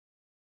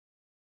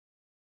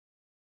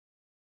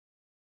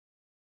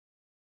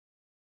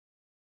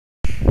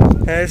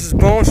Hey, this is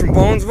Bones from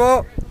Bones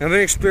Vault. I've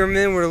been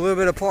experimenting with a little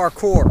bit of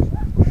parkour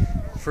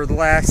for the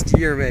last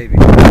year maybe.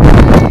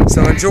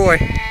 So enjoy.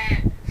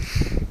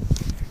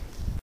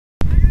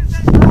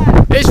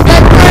 It's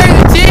February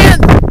the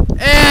 10th,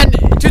 and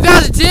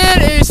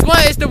 2010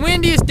 it's the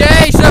windiest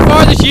day so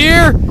far this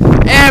year,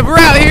 and we're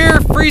out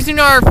here freezing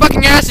our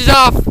fucking asses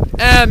off,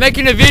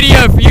 making a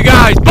video for you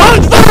guys.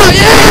 Bones Vault,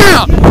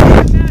 yeah!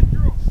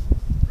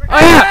 Oh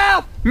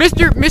yeah,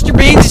 Mr.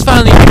 Beans is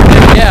finally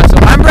here. Yeah, so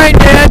I'm Brain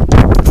Dead.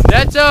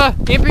 That's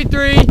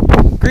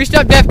MP3, greased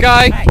up deaf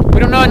guy. We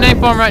don't know a name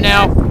for him right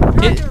now.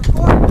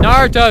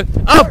 Naruto.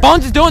 Oh,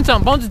 Bones is doing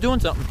something. Bones is doing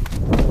something.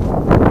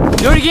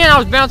 Do it again. I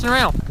was bouncing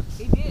around.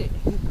 He did it.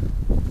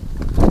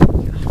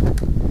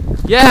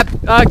 Yeah,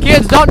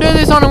 kids, don't do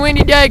this on a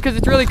windy day because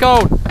it's really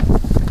cold.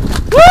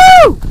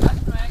 Woo!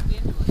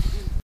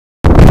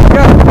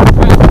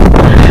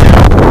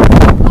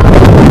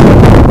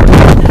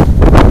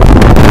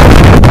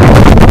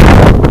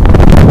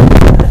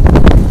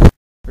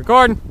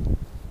 Recording.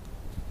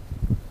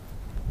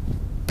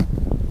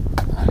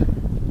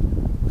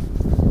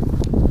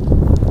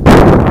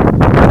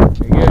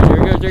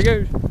 There he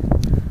goes.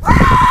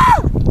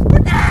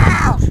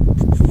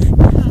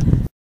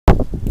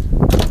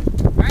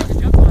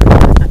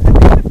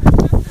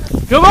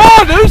 Come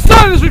on, do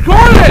something, it's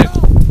recorded!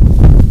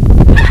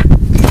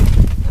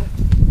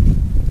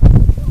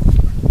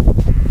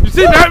 You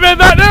see Batman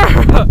back there?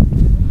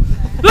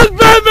 That's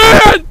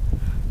Batman!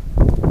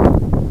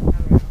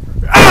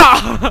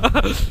 Ah!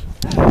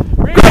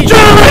 Good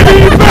job, Ricky,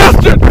 you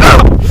bastard!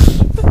 Ah!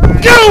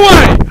 Get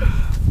away!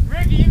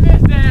 Ricky, you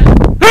missed that.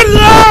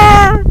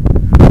 Hello!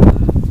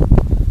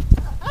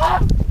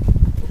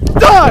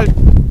 Done!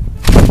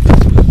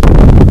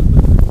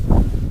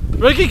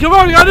 Ricky, come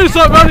on, you gotta do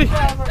something, buddy!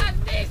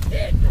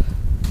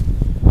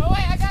 Oh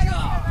wait, I gotta go.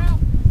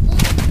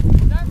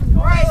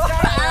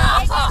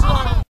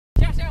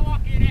 That's how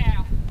walk it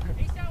out.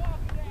 He's how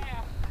walk it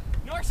out.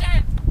 North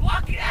side,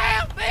 walk it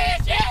out,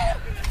 bitch!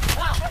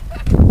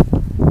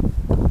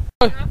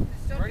 Ready?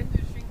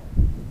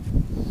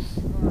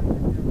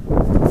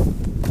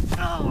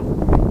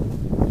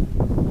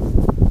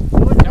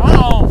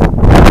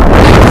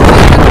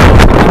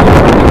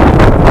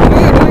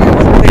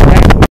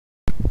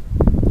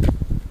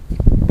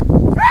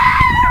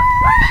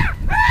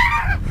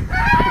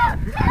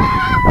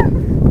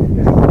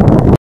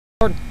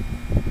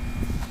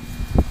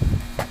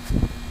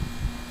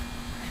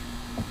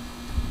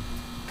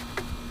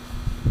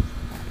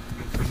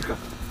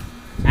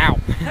 Ow.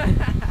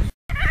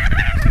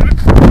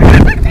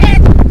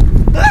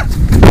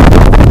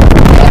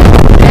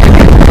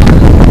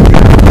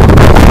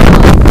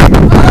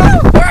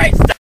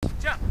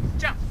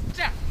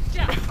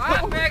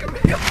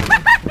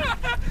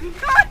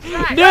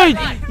 Dude,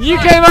 you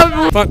came up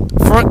with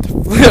front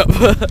flip.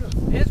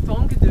 His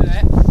phone could do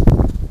that.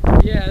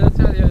 Yeah, that's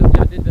how the other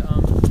guy did the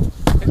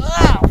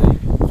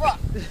Fuck!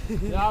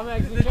 Y'all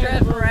make The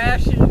transfer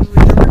rash and we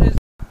turned his.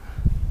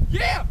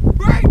 Yeah!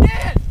 Brain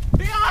Dead!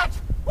 Biatch!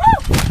 Woo!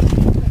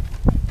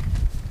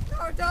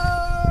 Naruto!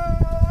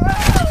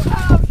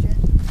 Oh shit!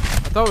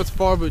 I thought it was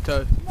Farbuto.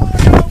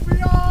 Mario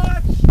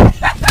Biatch!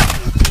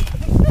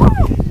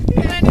 He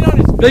landed on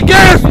his feet. The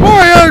greatest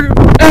Mario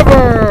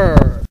ever!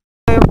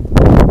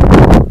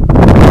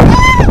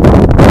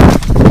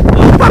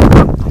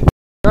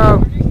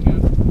 Go.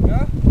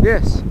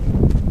 Yes.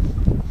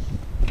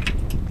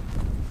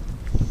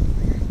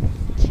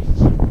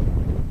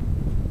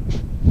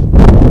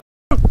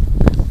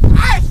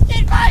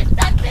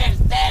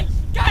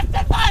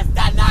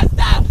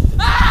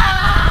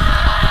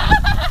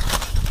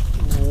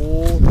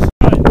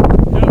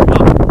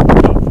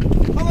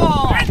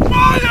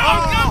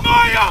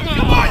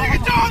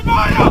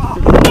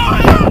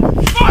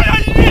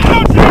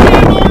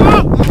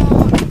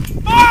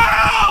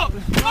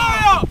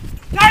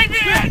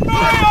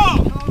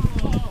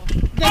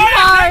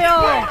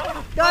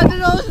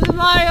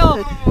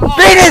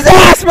 Beat his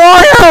ass,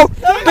 Mario!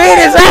 Beat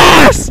his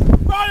ass!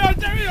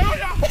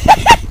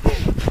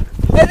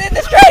 And then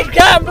the strange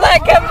guy in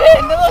black comes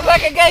in that looks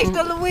like a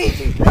gangster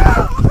Luigi.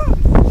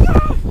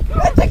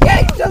 That's a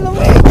gangster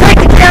Luigi. Take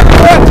the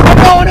camera! I'm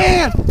going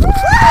in!